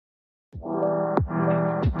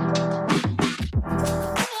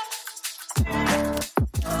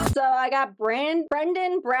I got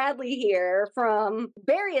Brendan Bradley here from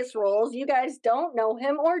various roles. You guys don't know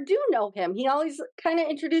him or do know him. He always kind of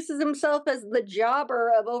introduces himself as the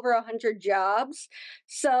jobber of over 100 jobs.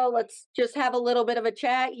 So let's just have a little bit of a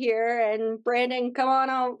chat here. And Brandon, come on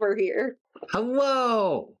over here.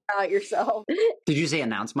 Hello. About yourself. Did you say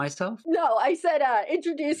announce myself? No, I said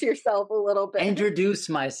introduce yourself a little bit. Introduce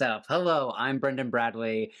myself. Hello, I'm Brendan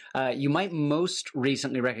Bradley. You might most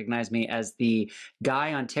recently recognize me as the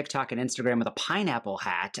guy on TikTok and Instagram with a pineapple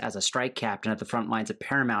hat as a strike captain at the front lines at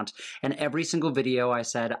Paramount. And every single video I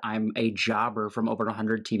said I'm a jobber from over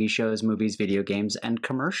 100 TV shows, movies, video games, and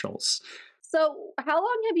commercials. So how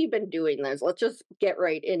long have you been doing this? Let's just get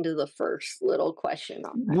right into the first little question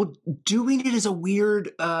on that. Well, doing it is a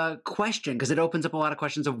weird question because it opens up a lot of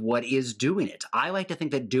questions of what is doing it. I like to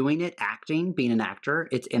think that doing it, acting, being an actor,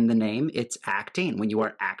 it's in the name, it's acting. When you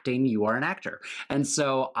are acting, you are an actor. And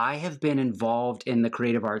so I have been involved in the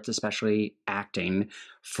creative arts, especially acting,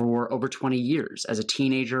 for over 20 years. As a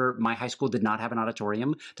teenager, my high school did not have an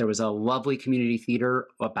auditorium. There was a lovely community theater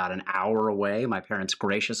about an hour away. My parents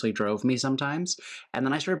graciously drove me sometimes. And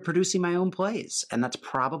then I started producing my own plays. And that's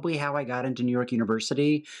probably how I got into New York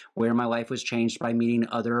University, where my life was changed by meeting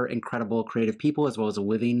other incredible creative people, as well as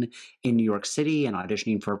living in New York City and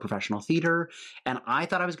auditioning for professional theater. And I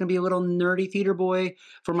thought I was going to be a little nerdy theater boy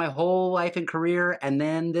for my whole life and career. And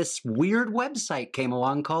then this weird website came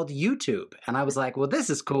along called YouTube. And I was like, well, this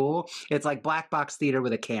is cool. It's like black box theater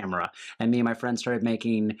with a camera. And me and my friends started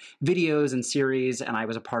making videos and series. And I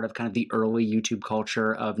was a part of kind of the early YouTube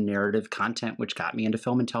culture of narrative content, which got me into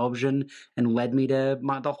film and television and led me to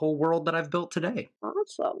the whole world that I've built today.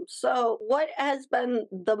 Awesome. So what has been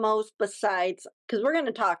the most besides, because we're going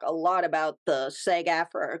to talk a lot about the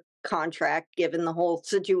SAG-AFTRA contract, given the whole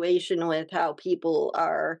situation with how people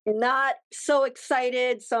are not so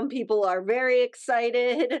excited. Some people are very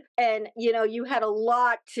excited. And, you know, you had a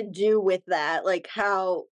lot to do with that, like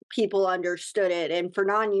how people understood it. And for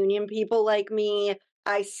non-union people like me,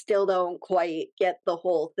 I still don't quite get the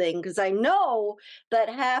whole thing because I know that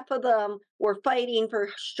half of them were fighting for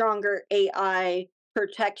stronger AI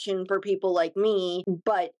protection for people like me,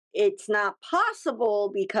 but it's not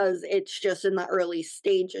possible because it's just in the early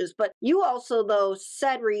stages. But you also, though,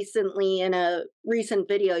 said recently in a recent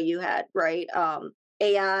video you had, right?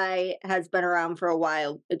 AI has been around for a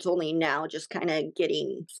while. It's only now just kind of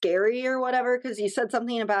getting scary or whatever, because you said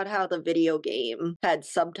something about how the video game had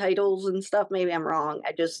subtitles and stuff. Maybe I'm wrong.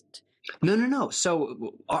 No.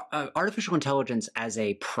 So artificial intelligence as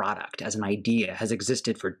a product, as an idea, has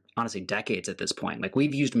existed for, honestly, decades at this point. Like,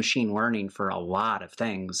 we've used machine learning for a lot of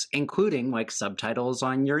things, including like subtitles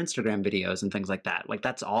on your Instagram videos and things like that. Like,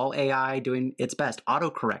 that's all AI doing its best.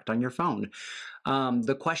 Autocorrect on your phone.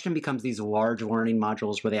 The question becomes these large learning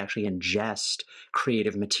modules where they actually ingest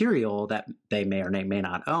creative material that they may or may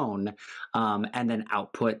not own, and then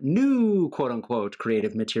output new, quote unquote,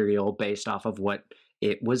 creative material based off of what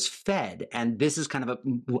it was fed. And this is kind of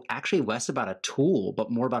actually less about a tool, but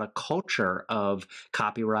more about a culture of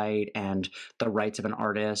copyright and the rights of an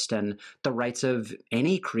artist and the rights of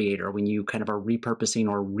any creator when you kind of are repurposing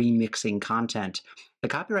or remixing content. The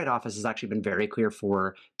Copyright Office has actually been very clear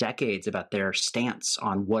for decades about their stance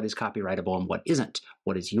on what is copyrightable and what isn't,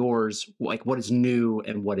 what is yours, like what is new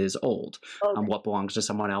and what is old, what belongs to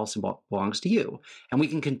someone else and what belongs to you. And we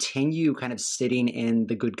can continue kind of sitting in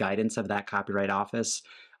the good guidance of that Copyright Office,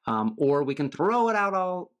 or we can throw it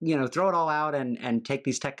all out and take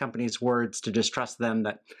these tech companies' words to just trust them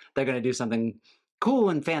that they're going to do something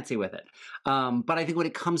cool and fancy with it. But I think when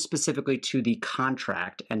it comes specifically to the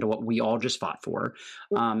contract and to what we all just fought for,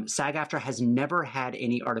 SAG-AFTRA has never had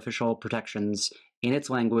any artificial protections in its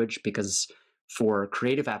language because for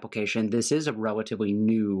creative application, this is a relatively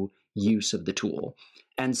new use of the tool.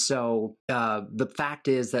 And so the fact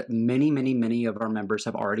is that many of our members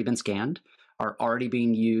have already been scanned, are already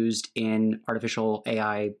being used in artificial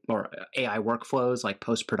AI or AI workflows like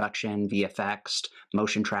post-production, VFX,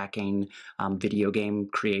 motion tracking, video game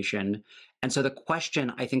creation. And so the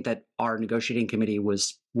question I think that our negotiating committee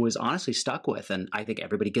was honestly stuck with, and I think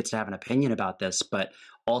everybody gets to have an opinion about this, but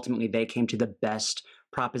ultimately they came to the best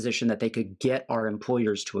proposition that they could get our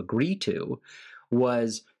employers to agree to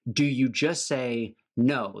was, do you just say,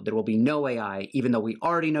 no, there will be no AI, even though we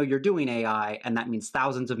already know you're doing AI, and that means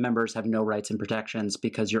thousands of members have no rights and protections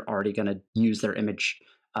because you're already going to use their image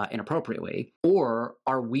inappropriately? Or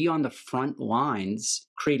are we on the front lines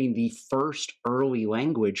creating the first early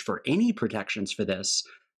language for any protections for this,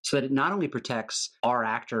 so that it not only protects our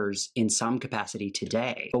actors in some capacity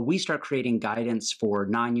today, but we start creating guidance for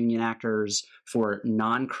non-union actors, for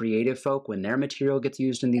non-creative folk when their material gets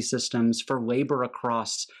used in these systems, for labor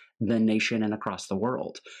across the nation and across the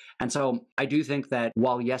world. And so I do think that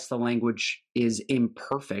while, yes, the language is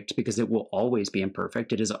imperfect because it will always be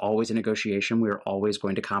imperfect, it is always a negotiation. We're always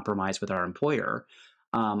going to compromise with our employer.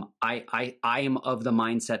 I am of the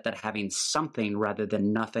mindset that having something rather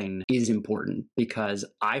than nothing is important because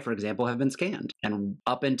I, for example, have been scanned. And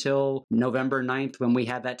up until November 9th, when we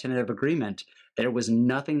had that tentative agreement, there was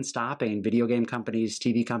nothing stopping video game companies,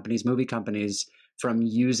 TV companies, movie companies from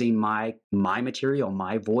using my material,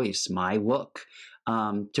 my voice, my look,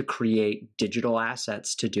 to create digital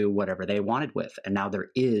assets to do whatever they wanted with. And now there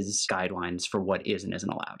is guidelines for what is and isn't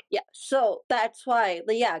allowed. Yeah, so that's why,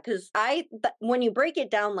 yeah, because when you break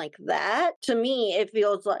it down like that, to me, it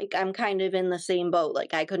feels like I'm kind of in the same boat.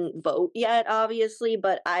 Like I couldn't vote yet, obviously,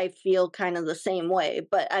 but I feel kind of the same way.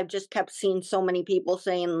 But I've just kept seeing so many people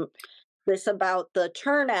saying this about the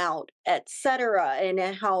turnout, etc., and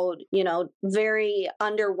how, very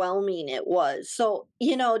underwhelming it was. So,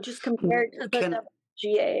 just compared to the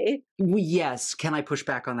WGA. Yes. Can I push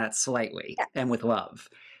back on that slightly? Yes. And with love?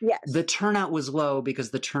 Yes. The turnout was low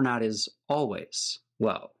because the turnout is always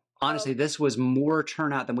low. Honestly, this was more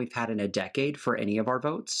turnout than we've had in a decade for any of our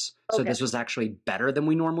votes. So this was actually better than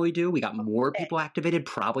we normally do. We got more people activated,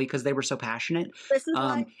 probably because they were so passionate. This is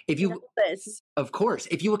why of course,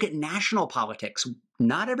 if you look at national politics,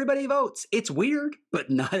 not everybody votes. It's weird,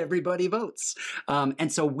 but not everybody votes.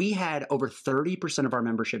 And so we had over 30% of our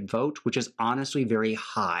membership vote, which is honestly very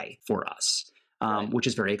high for us, which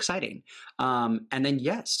is very exciting. And then,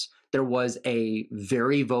 yes, there was a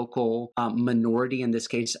very vocal minority in this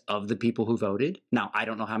case of the people who voted. Now, I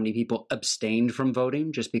don't know how many people abstained from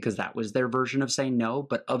voting just because that was their version of saying no.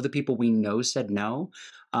 But of the people we know said no,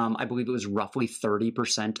 I believe it was roughly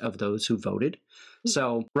 30% of those who voted.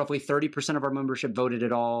 So roughly 30% of our membership voted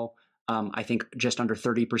at all. I think just under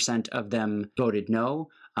 30% of them voted no,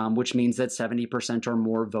 which means that 70% or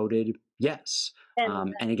more voted yes.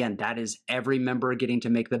 And again, that is every member getting to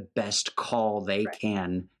make the best call they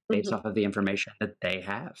can based off of the information that they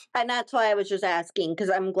have. And that's why I was just asking, because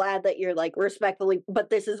I'm glad that you're like respectfully, but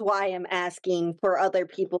this is why I'm asking for other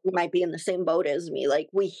people who might be in the same boat as me. Like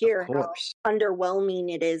we hear how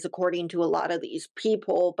underwhelming it is according to a lot of these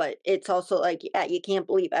people, but it's also like, yeah, you can't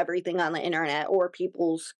believe everything on the internet or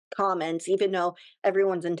people's comments. Even though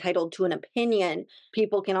everyone's entitled to an opinion,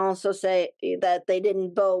 people can also say that they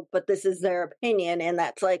didn't vote, but this is their opinion. And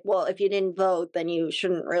that's like, well, if you didn't vote, then you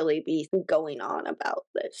shouldn't really be going on about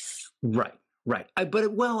this. Right. I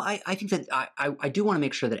think that I do want to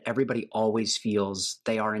make sure that everybody always feels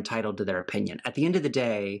they are entitled to their opinion. At the end of the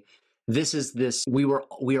day, we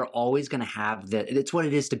are always going to have that. It's what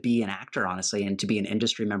it is to be an actor, honestly, and to be an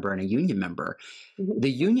industry member and a union member. The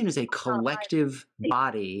union is a collective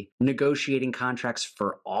body negotiating contracts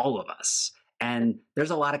for all of us. And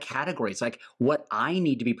there's a lot of categories. Like what I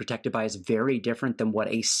need to be protected by is very different than what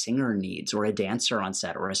a singer needs or a dancer on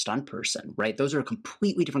set or a stunt person, right? Those are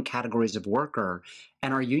completely different categories of worker.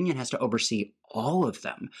 And our union has to oversee all of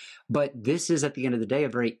them. But this is, at the end of the day, a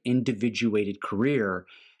very individuated career.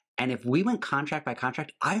 And if we went contract by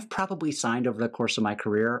contract, I've probably signed over the course of my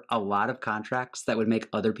career a lot of contracts that would make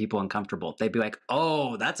other people uncomfortable. They'd be like,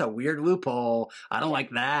 oh, that's a weird loophole. I don't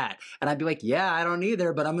like that. And I'd be like, yeah, I don't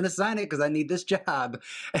either, but I'm going to sign it because I need this job.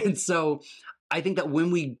 And so I think that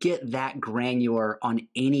when we get that granular on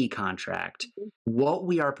any contract, what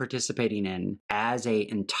we are participating in as an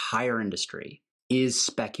entire industry is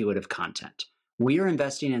speculative content. We are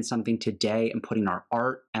investing in something today and putting our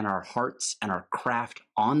art and our hearts and our craft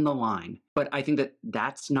on the line. But I think that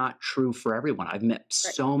that's not true for everyone. I've met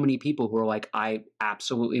so many people who are like, I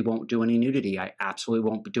absolutely won't do any nudity. I absolutely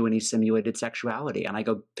won't do any simulated sexuality. And I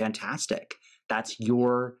go, fantastic. That's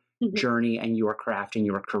your journey and your craft and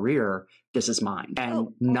your career. This is mine. And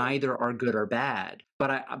neither are good or bad.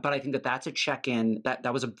 But I think that that's a check-in.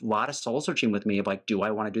 That was a lot of soul searching with me of like, do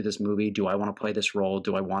I want to do this movie? Do I want to play this role?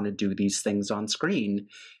 Do I want to do these things on screen?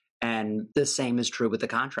 And the same is true with the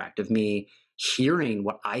contract of me hearing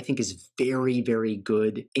what I think is very, very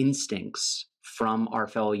good instincts from our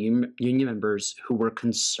fellow union members who were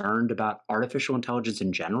concerned about artificial intelligence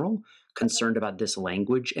in general, concerned about this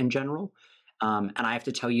language in general. And I have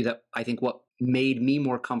to tell you that I think what made me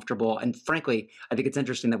more comfortable, and frankly, I think it's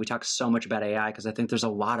interesting that we talk so much about AI because I think there's a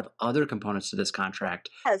lot of other components to this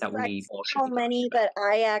contract that we all should so many that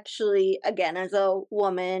I actually, again, as a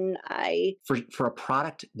woman, for a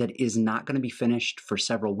product that is not going to be finished for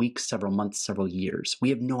several weeks, several months, several years. We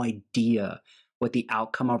have no idea what the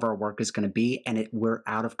outcome of our work is going to be, and we're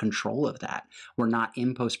out of control of that. We're not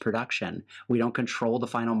in post-production. We don't control the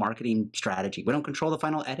final marketing strategy. We don't control the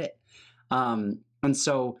final edit. And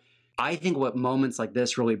so I think what moments like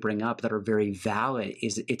this really bring up that are very valid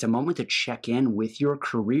is it's a moment to check in with your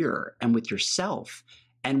career and with yourself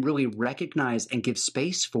and really recognize and give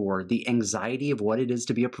space for the anxiety of what it is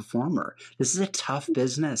to be a performer. This is a tough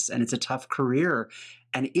business and it's a tough career.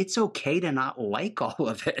 And it's okay to not like all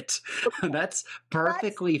of it. That's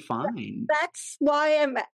perfectly fine. That's why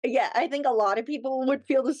I think a lot of people would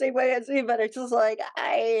feel the same way as me, but it's just like,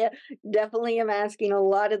 I definitely am asking a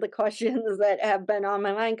lot of the questions that have been on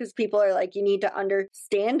my mind because people are like, you need to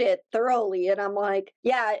understand it thoroughly. And I'm like,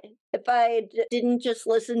 yeah, if I didn't just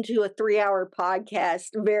listen to a 3-hour podcast,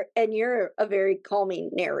 and you're a very calming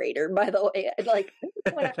narrator, by the way, like,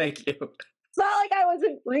 Thank you. it's not like I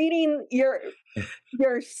wasn't reading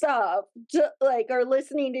your stuff to, like, or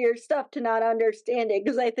listening to your stuff to not understand it,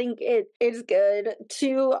 because I think it is good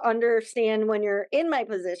to understand when you're in my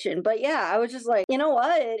position. But yeah, I was just like, you know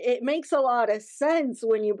what, it makes a lot of sense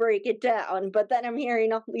when you break it down, but then I'm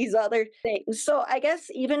hearing all these other things. So I guess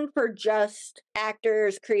even for just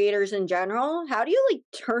actors, creators in general, how do you like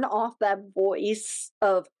turn off that voice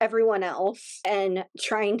of everyone else and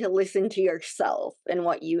trying to listen to yourself and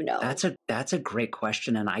what you know? That's a great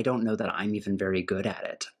question, and I don't know that I'm even very good at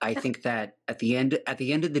it. I think that at the end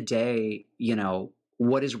of the day,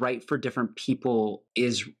 what is right for different people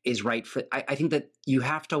is right for. I think that you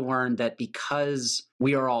have to learn that because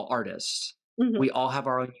we are all artists. Mhm. We all have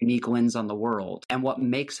our own unique lens on the world. And what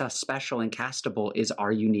makes us special and castable is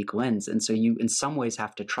our unique lens. And so you, in some ways,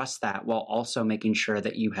 have to trust that while also making sure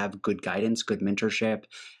that you have good guidance, good mentorship,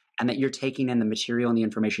 and that you're taking in the material and the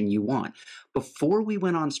information you want. Before we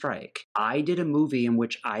went on strike, I did a movie in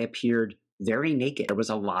which I appeared very naked. There was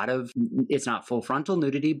a lot of, it's not full frontal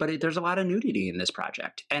nudity, but there's a lot of nudity in this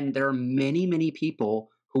project. And there are many, many people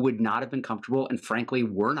who would not have been comfortable and frankly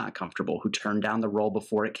were not comfortable, who turned down the role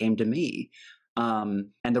before it came to me.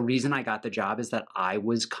 And the reason I got the job is that I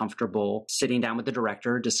was comfortable sitting down with the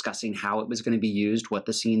director, discussing how it was going to be used, what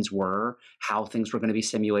the scenes were, how things were going to be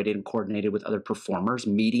simulated and coordinated with other performers,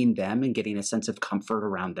 meeting them and getting a sense of comfort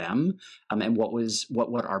around them, and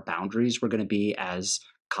what our boundaries were going to be as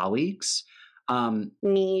colleagues.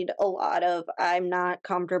 Need a lot of, I'm not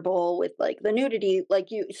comfortable with like the nudity, like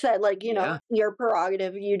you said, like, Yeah. your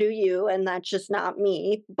prerogative, you do you, and that's just not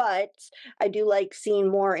me. But I do like seeing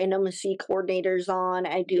more intimacy coordinators on.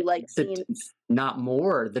 I do like seeing Not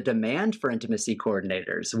more, the demand for intimacy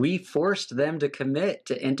coordinators. We forced them to commit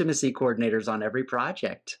to intimacy coordinators on every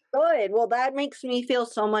project. good. Well, that makes me feel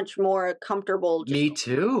so much more comfortable. Me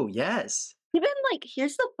too, yes. Even like,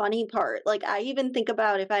 here's the funny part. Like, I even think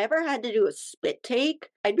about if I ever had to do a spit take,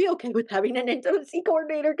 I'd be okay with having an intimacy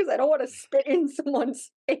coordinator because I don't want to spit in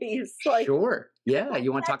someone's face. Like, Sure. Yeah,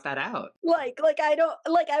 you want to talk that out. like I don't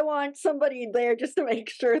like, I want somebody there just to make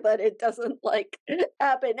sure that it doesn't like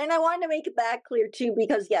happen. And I want to make that clear too,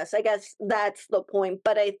 because yes, I guess that's the point.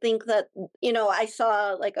 But I think that, I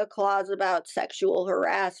saw like a clause about sexual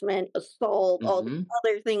harassment, assault, all the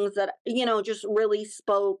other things that, just really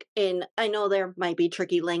spoke in. I know there might be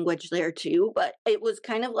tricky language there too, but it was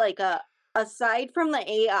kind of like aside from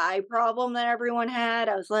the AI problem that everyone had,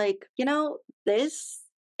 I was like, this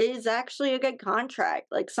is actually a good contract.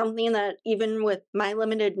 Like something that even with my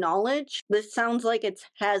limited knowledge, this sounds like it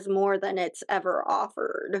has more than it's ever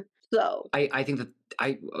offered. So I think that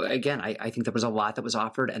I think there was a lot that was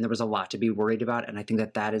offered and there was a lot to be worried about. And I think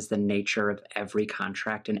that is the nature of every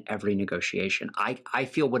contract and every negotiation. I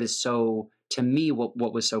feel what was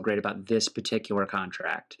so great about this particular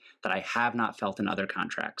contract that I have not felt in other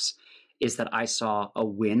contracts is that I saw a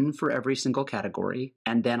win for every single category.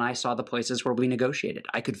 And then I saw the places where we negotiated.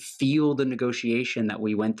 I could feel the negotiation that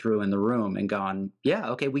we went through in the room and gone,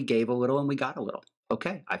 yeah, okay, we gave a little and we got a little.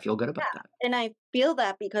 Okay, I feel good about that. And I feel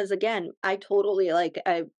that because, again, I totally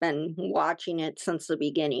I've been watching it since the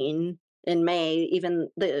beginning in May, even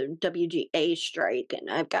the WGA strike,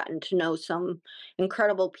 and I've gotten to know some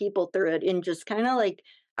incredible people through it, and just kind of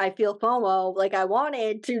I feel FOMO. Like I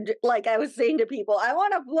wanted to, like I was saying to people, I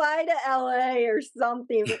want to fly to LA or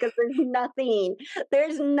something because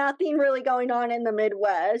there's nothing really going on in the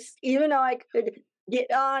Midwest, even though I could get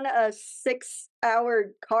on a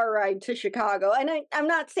 6-hour car ride to Chicago. And I'm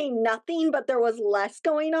not saying nothing, but there was less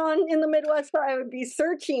going on in the Midwest where I would be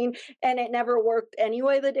searching, and it never worked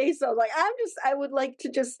anyway the day. So I was like, I would like to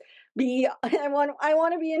just be, I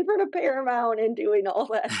want to be in front of Paramount and doing all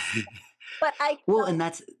that. But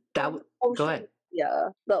go ahead. Yeah,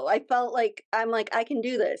 though I felt like I can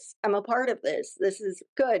do this. I'm a part of this. This is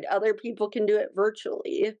good. Other people can do it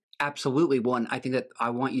virtually. Absolutely. Well, and I think that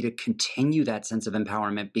I want you to continue that sense of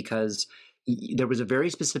empowerment because there was a very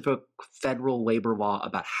specific federal labor law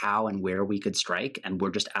about how and where we could strike, and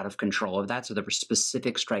we're just out of control of that. So there were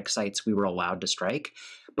specific strike sites we were allowed to strike.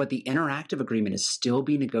 But the interactive agreement is still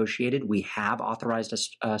being negotiated. We have authorized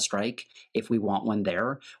a strike if we want one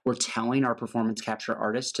there. We're telling our performance capture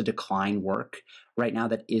artists to decline work right now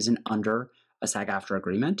that isn't under a SAG-AFTRA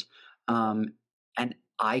agreement. And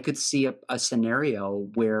I could see a scenario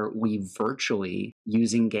where we virtually,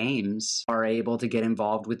 using games, are able to get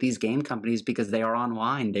involved with these game companies because they are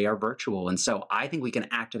online, they are virtual. And so I think we can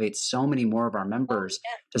activate so many more of our members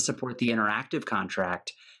to support the interactive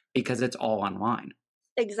contract because it's all online.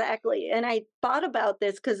 Exactly. And I thought about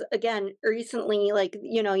this because, again, recently, like,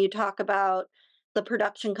 you talk about the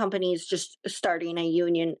production companies just starting a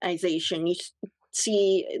unionization.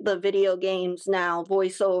 See the video games now,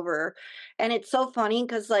 voiceover. And it's so funny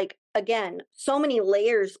because, like, again, so many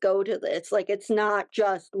layers go to this. Like, it's not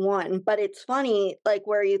just one, but it's funny, like,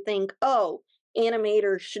 where you think, oh,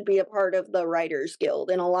 animators should be a part of the Writers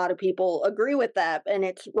Guild. And a lot of people agree with that, and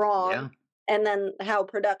it's wrong. Yeah. And then how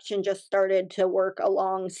production just started to work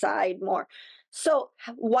alongside more. So,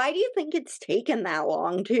 why do you think it's taken that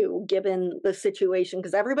long, too, given the situation?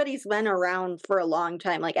 Because everybody's been around for a long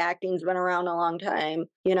time. Like, acting's been around a long time.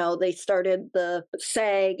 They started the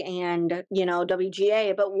SAG and,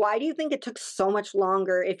 WGA. But why do you think it took so much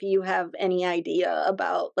longer, if you have any idea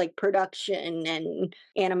about, like, production and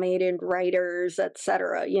animated writers, et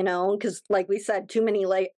cetera, Because, like we said,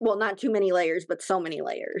 not too many layers, but so many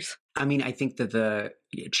layers. I mean, I think that the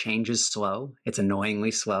change is slow. It's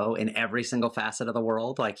annoyingly slow in every single facet of the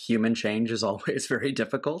world. Like, human change is always very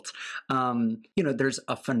difficult. There's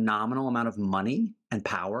a phenomenal amount of money and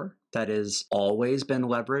power that has always been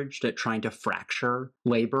leveraged at trying to fracture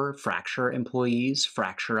labor, fracture employees,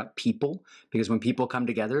 fracture up people. Because when people come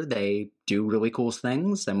together, they do really cool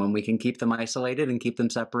things. And when we can keep them isolated and keep them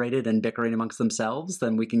separated and bickering amongst themselves,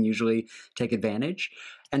 then we can usually take advantage.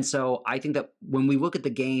 And so I think that when we look at the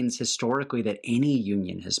gains historically that any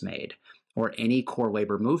union has made or any core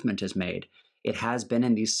labor movement has made, it has been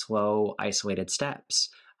in these slow, isolated steps.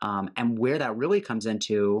 And where that really comes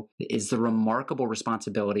into is the remarkable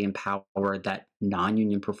responsibility and power that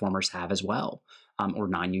non-union performers have as well, or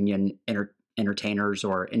non-union entertainers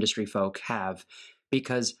or industry folk have.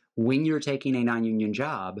 Because when you're taking a non-union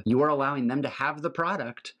job, you are allowing them to have the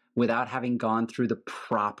product without having gone through the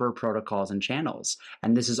proper protocols and channels.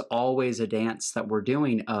 And this is always a dance that we're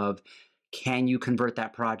doing of, can you convert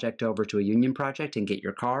that project over to a union project and get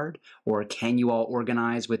your card? Or can you all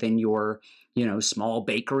organize within your, small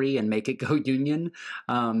bakery and make it go union?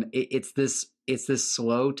 It's this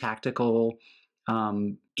slow tactical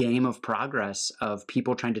game of progress of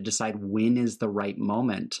people trying to decide when is the right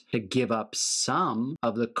moment to give up some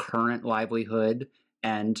of the current livelihood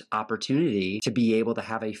and opportunity to be able to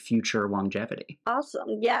have a future longevity.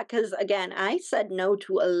 Awesome. Yeah, because again, I said no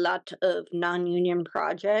to a lot of non-union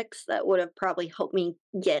projects that would have probably helped me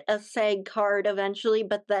get a SAG card eventually.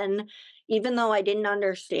 But then, even though I didn't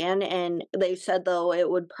understand, and they said, though, it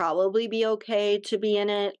would probably be okay to be in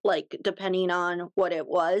it, like, depending on what it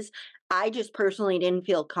was, I just personally didn't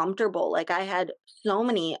feel comfortable. Like, I had so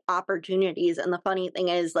many opportunities. And the funny thing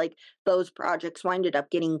is, like, those projects winded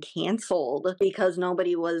up getting canceled because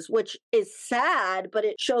nobody was, which is sad, but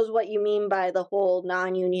it shows what you mean by the whole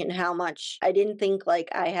non-union, how much I didn't think, like,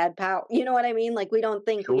 I had power. You know what I mean? Like, we don't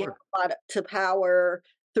think we have a lot to power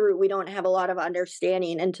through. We don't have a lot of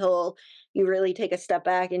understanding until you really take a step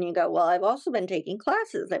back and you go, well, I've also been taking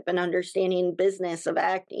classes. I've been understanding business of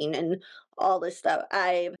acting and all this stuff.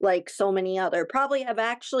 I've, like so many other, probably have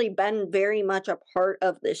actually been very much a part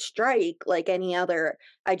of this strike like any other.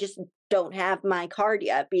 I just don't have my card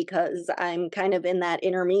yet because I'm kind of in that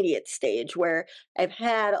intermediate stage where I've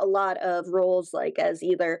had a lot of roles, like as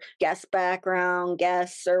either guest background,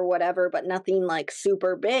 guests or whatever, but nothing like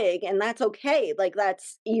super big. And that's okay. Like,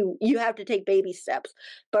 that's, you have to take baby steps.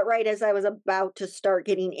 But right as I was about to start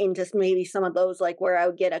getting into maybe some of those, like where I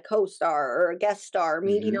would get a co-star or a guest star,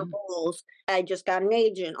 media roles, I just got an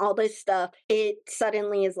agent, all this stuff, it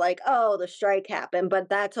suddenly is like, oh, the strike happened, but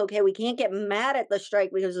that's okay. We can't get mad at the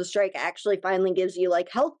strike because the strike actually finally gives you like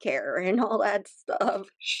healthcare and all that stuff.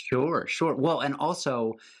 Sure. Well, and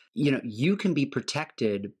also, you can be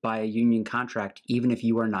protected by a union contract even if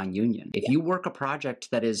you are non-union. If you work a project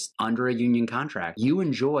that is under a union contract, you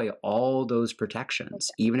enjoy all those protections,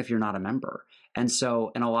 even if you're not a member. And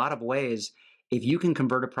so in a lot of ways, if you can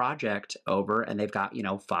convert a project over and they've got,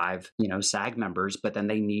 5, SAG members, but then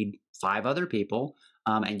they need 5 other people,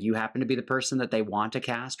 and you happen to be the person that they want to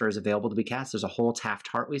cast or is available to be cast, there's a whole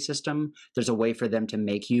Taft-Hartley system. There's a way for them to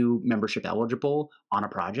make you membership eligible on a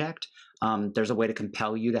project. There's a way to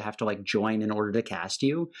compel you to have to like join in order to cast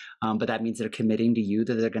you. But that means they're committing to you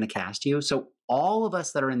that they're going to cast you. So all of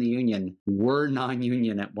us that are in the union were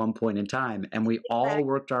non-union at one point in time, and we all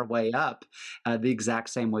worked our way up the exact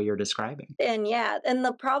same way you're describing. And yeah, and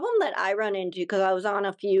the problem that I run into, because I was on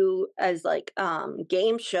a few as like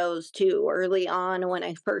game shows too early on when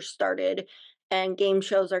I first started, and game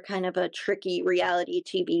shows are kind of a tricky reality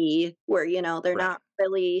TV where, you know, they're not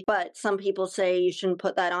really, but some people say you shouldn't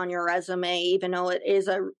put that on your resume, even though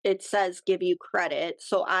it says give you credit.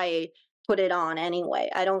 So I put it on anyway.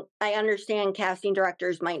 I understand casting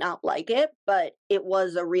directors might not like it, but it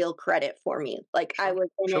was a real credit for me. Like I was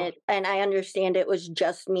in it, and I understand it was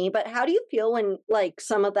just me. But how do you feel when like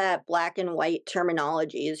some of that black and white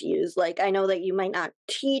terminology is used? Like I know that you might not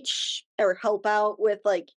teach or help out with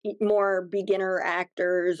like more beginner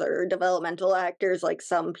actors or developmental actors like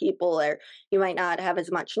some people, or you might not have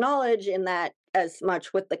as much knowledge in that as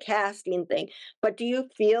much with the casting thing. But do you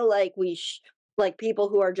feel like like people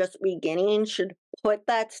who are just beginning should put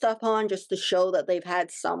that stuff on just to show that they've had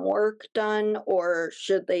some work done, or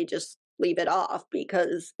should they just leave it off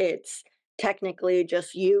because it's technically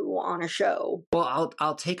just you on a show? Well,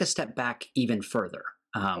 I'll take a step back even further.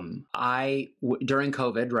 During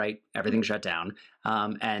COVID, right, everything shut down.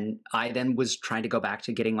 And I then was trying to go back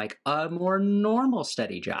to getting like a more normal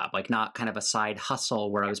steady job, like not kind of a side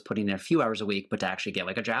hustle where I was putting in a few hours a week, but to actually get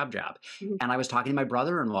like a job. Mm-hmm. And I was talking to my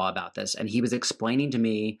brother-in-law about this, and he was explaining to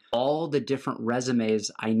me all the different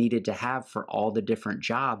resumes I needed to have for all the different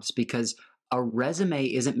jobs, because a resume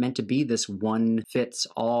isn't meant to be this one fits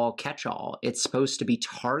all catch all. It's supposed to be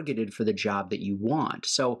targeted for the job that you want.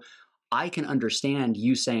 So I can understand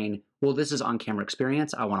you saying, well, this is on-camera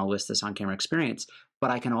experience. I want to list this on-camera experience.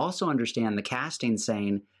 But I can also understand the casting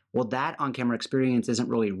saying, well, that on-camera experience isn't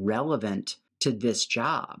really relevant to this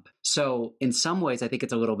job. So in some ways, I think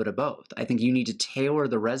it's a little bit of both. I think you need to tailor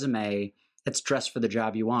the resume that's dressed for the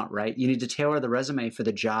job you want, right? You need to tailor the resume for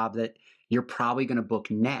the job that you're probably going to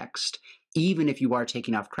book next, even if you are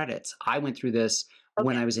taking off credits. I went through this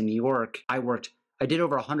when I was in New York. I did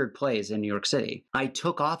over 100 plays in New York City. I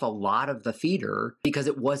took off a lot of the theater because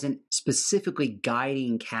it wasn't specifically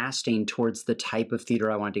guiding casting towards the type of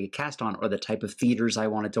theater I wanted to get cast on or the type of theaters I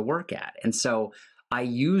wanted to work at. And so I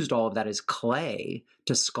used all of that as clay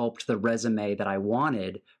to sculpt the resume that I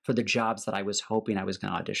wanted for the jobs that I was hoping I was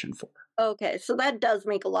going to audition for. Okay, so that does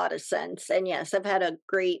make a lot of sense. And yes, I've had a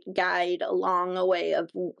great guide along the way of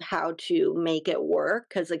how to make it work.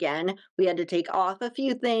 Because again, we had to take off a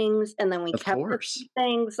few things and then we kept a few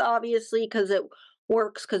things, obviously, because it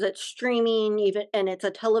works, because it's streaming, even, and it's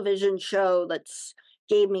a television show that's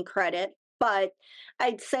gave me credit. But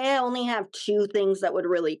I'd say I only have two things that would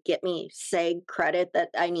really get me SAG credit that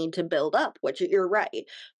I need to build up, which you're right.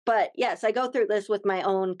 But yes, I go through this with my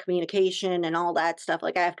own communication and all that stuff.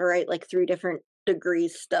 Like I have to write like 3 different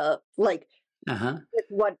degrees stuff, like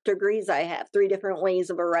what degrees I have, 3 different ways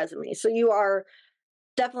of a resume. So you are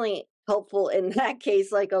definitely helpful in that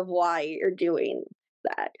case, like of why you're doing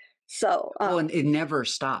that. So, well, and it never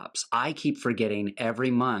stops. I keep forgetting every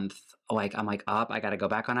month. Like I'm like, I got to go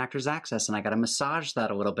back on Actors Access and I got to massage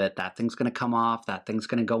that a little bit. That thing's going to come off. That thing's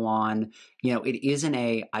going to go on. You know, it isn't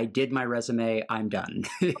I did my resume, I'm done.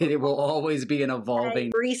 It will always be an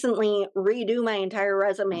evolving. I recently redo my entire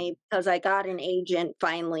resume because I got an agent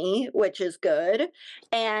finally, which is good.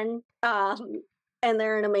 And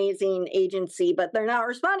they're an amazing agency, but they're not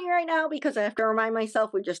responding right now because I have to remind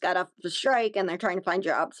myself we just got off the strike and they're trying to find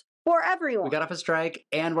jobs for everyone. We got off a strike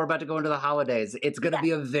and we're about to go into the holidays. It's going to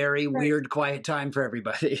be a very weird, quiet time for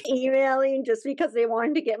everybody. Emailing just because they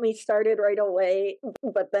wanted to get me started right away.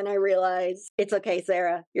 But then I realized it's okay,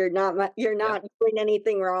 Sarah. You're not doing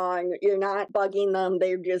anything wrong. You're not bugging them.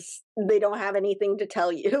 They don't have anything to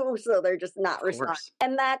tell you. So they're just not responding.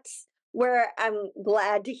 And that's where I'm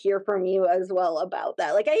glad to hear from you as well about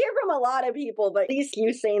that. Like I hear from a lot of people, but at least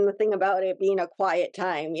you saying the thing about it being a quiet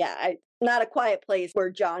time. Yeah, not a quiet place where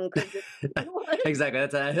John could just... Exactly.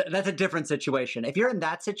 That's a different situation. If you're in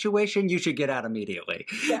that situation, you should get out immediately.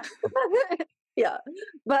 Yeah. Yeah.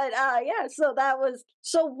 But so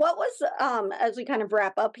what was as we kind of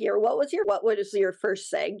wrap up here, what was your first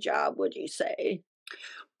SAG job, would you say?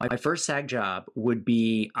 My first SAG job would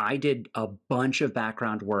be, I did a bunch of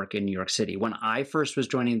background work in New York City. When I first was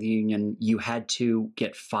joining the union, you had to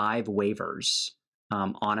get 5 waivers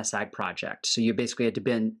on a SAG project. So you basically had to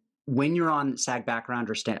be, when you're on SAG background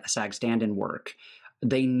or SAG stand-in work,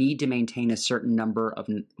 they need to maintain a certain number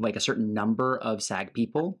of SAG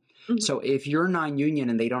people. Mhm. So if you're non-union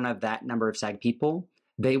and they don't have that number of SAG people,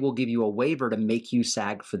 they will give you a waiver to make you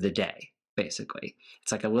SAG for the day, basically.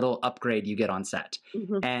 It's like a little upgrade you get on set.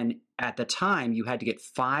 Mhm. And at the time, you had to get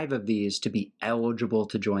 5 of these to be eligible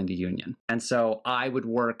to join the union. And so I would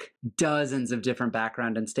work dozens of different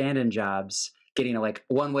background and stand-in jobs, getting like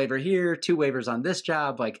 1 waiver here, 2 waivers on this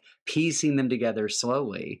job, like piecing them together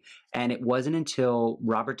slowly. And it wasn't until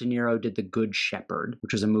Robert De Niro did The Good Shepherd,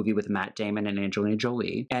 which was a movie with Matt Damon and Angelina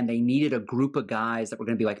Jolie, and they needed a group of guys that were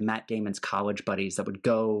going to be like Matt Damon's college buddies that would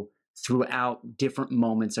go throughout different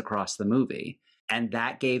moments across the movie. And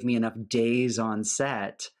that gave me enough days on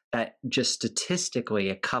set that just statistically,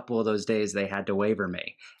 a couple of those days they had to waiver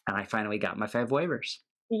me. And I finally got my 5 waivers.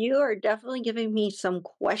 You are definitely giving me some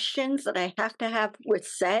questions that I have with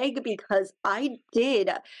SAG because I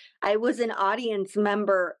was an audience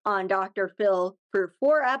member on Dr. Phil for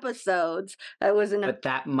 4 episodes. I was in a But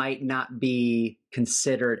that might not be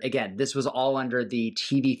considered, again, this was all under the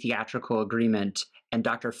TV theatrical agreement, and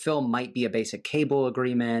Dr. Phil might be a basic cable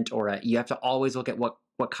agreement, or you have to always look at what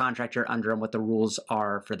contract you're under and what the rules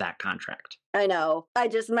are for that contract. I know. I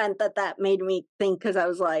just meant that made me think because I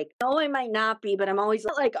was like, no, I might not be, but I'm always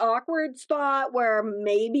like awkward spot where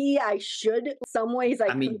maybe I should. Some ways I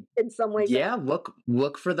could, in some ways. Yeah, look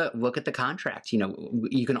at the contract. You know,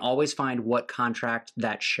 you can always find what contract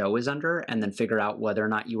that show is under and then figure out whether or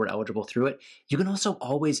not you were eligible through it. You can also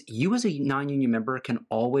always, you as a non-union member can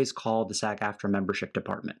always call the SAG-AFTRA membership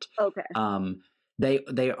department. Okay.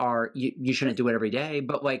 They are, you shouldn't do it every day,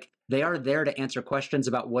 but like they are there to answer questions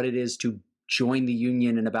about what it is to join the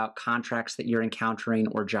union and about contracts that you're encountering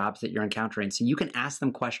or jobs that you're encountering. So you can ask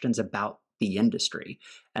them questions about the industry.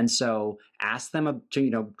 And so ask them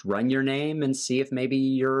to, run your name and see if maybe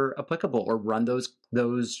you're applicable, or run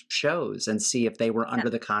those shows and see if they were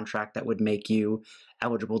under the contract that would make you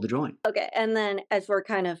eligible to join. Okay. And then as we're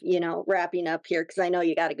kind of, wrapping up here, because I know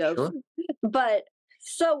you got to go, Sure. But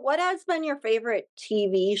so what has been your favorite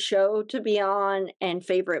TV show to be on and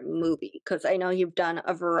favorite movie? Because I know you've done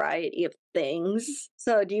a variety of things.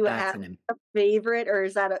 So do you have a favorite, or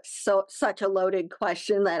is that such a loaded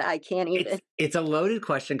question that I can't even? It's a loaded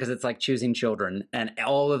question because it's like choosing children, and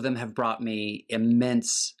all of them have brought me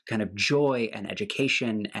immense kind of joy and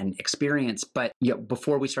education and experience. But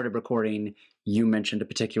before we started recording, you mentioned a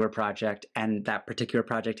particular project, and that particular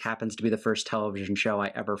project happens to be the first television show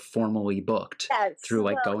I ever formally booked through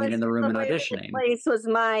like going in the room and auditioning. Place was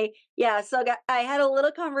so I had a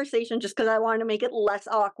little conversation just because I wanted to make it less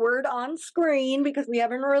awkward on screen because we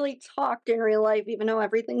haven't really talked in real life, even though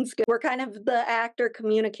everything's good. We're kind of the actor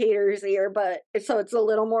communicators here, but so it's a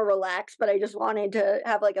little more relaxed, but I just wanted to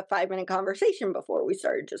have like a 5-minute conversation before we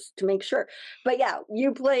started just to make sure. But yeah,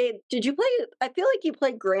 did you play, I feel like you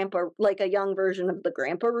played Grandpa, like a young version of the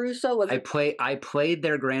Grandpa Russo. I played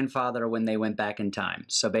their grandfather when they went back in time.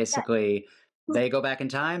 So basically they go back in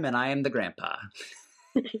time and I am the grandpa.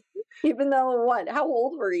 Even though how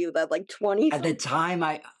old were you then? Like 20? At the time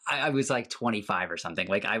I was like 25 or something.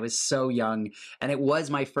 Like I was so young, and it was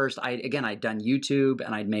my first, I'd done YouTube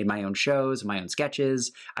and I'd made my own shows, my own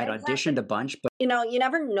sketches. I'd auditioned a bunch, but you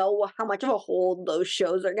never know how much of a hold those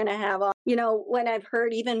shows are going to have on. When I've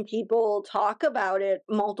heard even people talk about it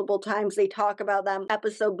multiple times, they talk about that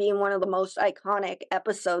episode being one of the most iconic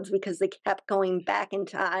episodes because they kept going back in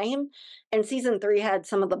time. And season 3 had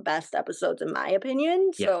some of the best episodes, in my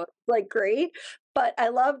opinion. So it's like great. But I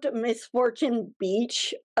loved Misfortune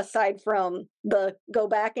Beach, aside from the go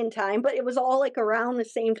back in time, but it was all like around the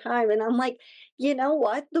same time. And I'm like, you know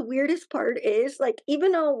what? The weirdest part is like,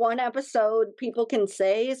 even though one episode people can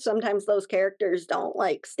say sometimes those characters don't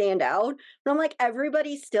like stand out, but I'm like,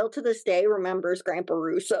 everybody still to this day remembers Grandpa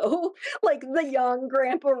Russo, like the young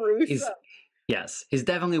Grandpa Russo. He's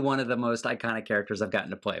definitely one of the most iconic characters I've gotten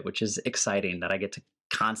to play, which is exciting that I get to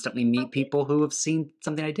constantly meet people who have seen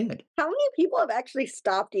something I did. How many people have actually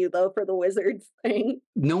stopped you though for the Wizards thing?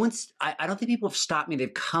 No one's, I don't think people have stopped me.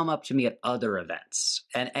 They've come up to me at other events,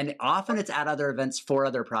 and often it's at other events for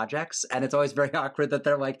other projects. And it's always very awkward that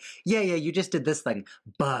they're like, yeah, you just did this thing,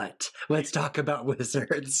 but let's talk about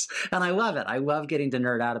Wizards. And I love it. I love getting to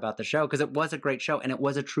nerd out about the show because it was a great show and it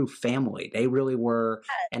was a true family. They really were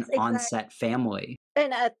an on-set family.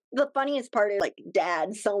 And the funniest part is like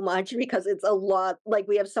Dad so much because it's a lot, like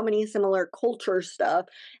we have so many similar culture stuff.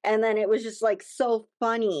 And then it was just like so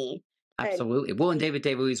funny. Absolutely. Well, and David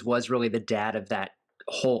Day-Lewis was really the dad of that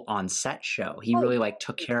whole on-set show. He really like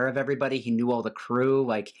took care of everybody. He knew all the crew.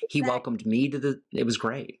 Like he welcomed me to it was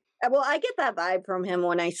great. Well, I get that vibe from him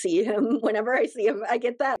when I see him. Whenever I see him, I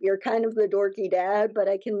get that. You're kind of the dorky dad, but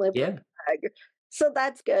I can live with that. So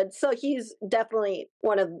that's good. So he's definitely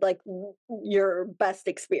one of like your best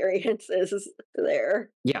experiences there.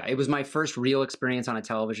 Yeah, it was my first real experience on a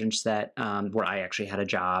television set where I actually had a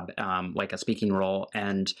job, like a speaking role,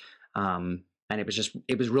 and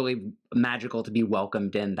it was really magical to be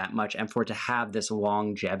welcomed in that much and for it to have this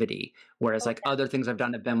longevity. Whereas like other things I've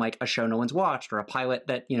done have been like a show no one's watched or a pilot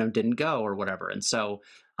that didn't go or whatever. And so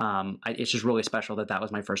it's just really special that that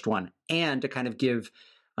was my first one, and to kind of give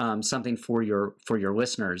something for your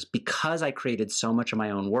listeners, because I created so much of my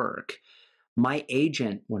own work. My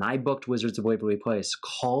agent, when I booked Wizards of Waverly Place,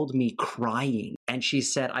 called me crying. And she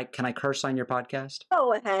said, can I curse on your podcast?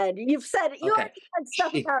 Go ahead. You already said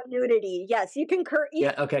stuff about nudity. Yes, you can curse.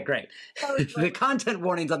 Yeah, okay, great. The content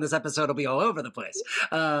warnings on this episode will be all over the place.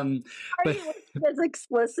 It's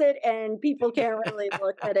explicit and people can't really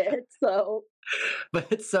look at it.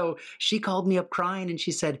 So she called me up crying and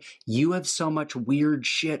she said, "You have so much weird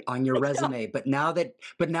shit on your resume, but now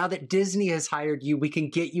that Disney has hired you, we can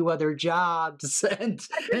get you other jobs." And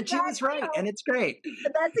she was right, and it's great.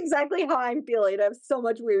 That's exactly how I'm feeling. I have so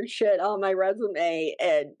much weird shit on my resume,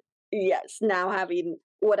 and yes, now having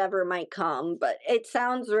whatever might come, but it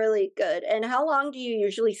sounds really good. And how long do you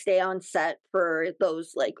usually stay on set for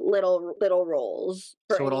those like little roles?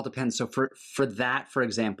 So it all depends. So for that, for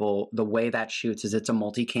example, the way that shoots is it's a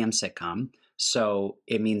multicam sitcom. So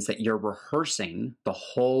it means that you're rehearsing the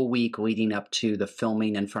whole week leading up to the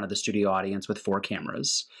filming in front of the studio audience with 4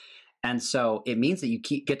 cameras. And so it means that you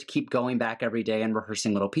get to keep going back every day and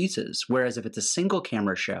rehearsing little pieces. Whereas if it's a single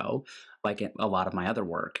camera show, like a lot of my other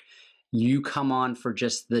work, you come on for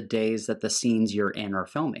just the days that the scenes you're in are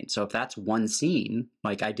filming. So if that's one scene,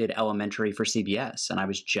 like I did Elementary for CBS and I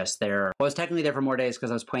was just there. Well, I was technically there for more days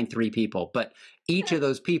because I was playing 3 people, but each of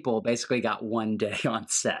those people basically got 1 day on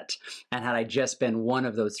set. And had I just been one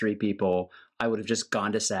of those 3 people, I would have just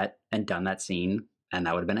gone to set and done that scene, and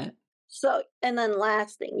that would have been it. So, and then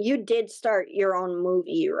last thing, you did start your own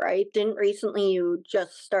movie, right? Didn't recently you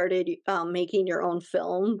just started making your own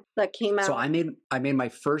film that came out? So I made my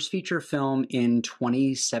first feature film in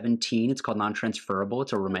 2017. It's called Non-Transferable.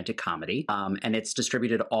 It's a romantic comedy, and it's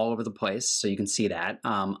distributed all over the place, so you can see that.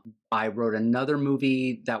 I wrote another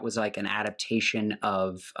movie that was like an adaptation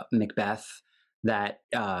of Macbeth that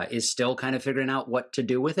is still kind of figuring out what to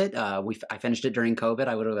do with it. I finished it during COVID.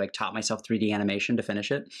 I literally like taught myself 3D animation to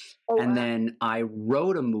finish it. Oh, and wow. Then I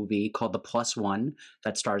wrote a movie called The Plus One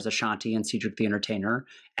that stars Ashanti and Cedric the Entertainer.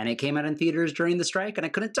 And it came out in theaters during the strike and I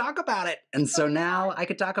couldn't talk about it. And so now I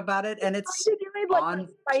could talk about it, and it's on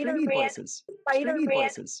streaming places.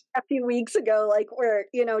 A few weeks ago, like where,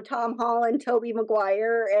 Tom Holland, Tobey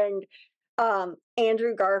Maguire, and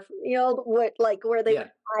Andrew Garfield where they would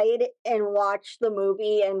hide and watch the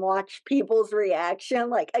movie and watch people's reaction.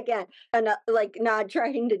 Like, again, and like not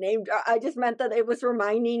trying to name, I just meant that it was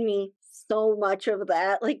reminding me so much of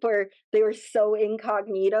that, like where they were so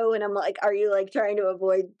incognito, and I'm like, are you like trying to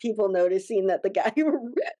avoid people noticing that the guy who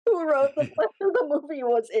wrote the movie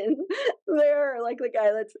was in there, like the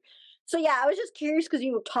guy that's. So yeah, I was just curious because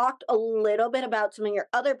you talked a little bit about some of your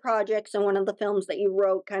other projects and one of the films that you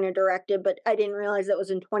wrote, kind of directed, but I didn't realize that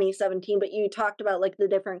was in 2017. But you talked about like the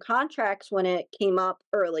different contracts when it came up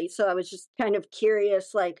early. So I was just kind of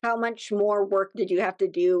curious, like how much more work did you have to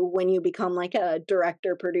do when you become like a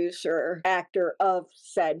director, producer, actor of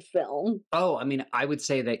said film? Oh, I mean, I would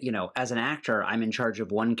say that, as an actor, I'm in charge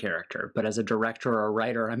of one character, but as a director or a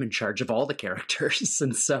writer, I'm in charge of all the characters.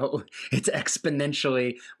 And so it's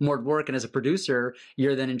exponentially more work. And as a producer,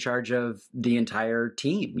 you're then in charge of the entire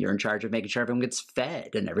team. You're in charge of making sure everyone gets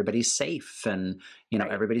fed and everybody's safe and,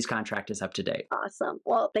 everybody's contract is up to date. Awesome.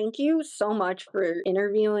 Well, thank you so much for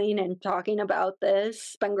interviewing and talking about this.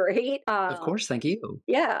 It's been great. Of course. Thank you.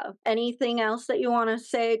 Yeah. Anything else that you want to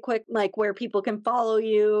say quick, like where people can follow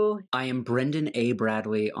you? I am Brendan A.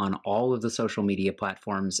 Bradley on all of the social media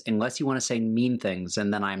platforms, unless you want to say mean things,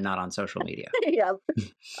 and then I'm not on social media. Yeah.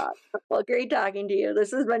 Well, great talking to you.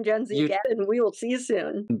 This has been GenZ-Gab, and we will see you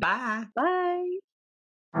soon. Bye. Bye.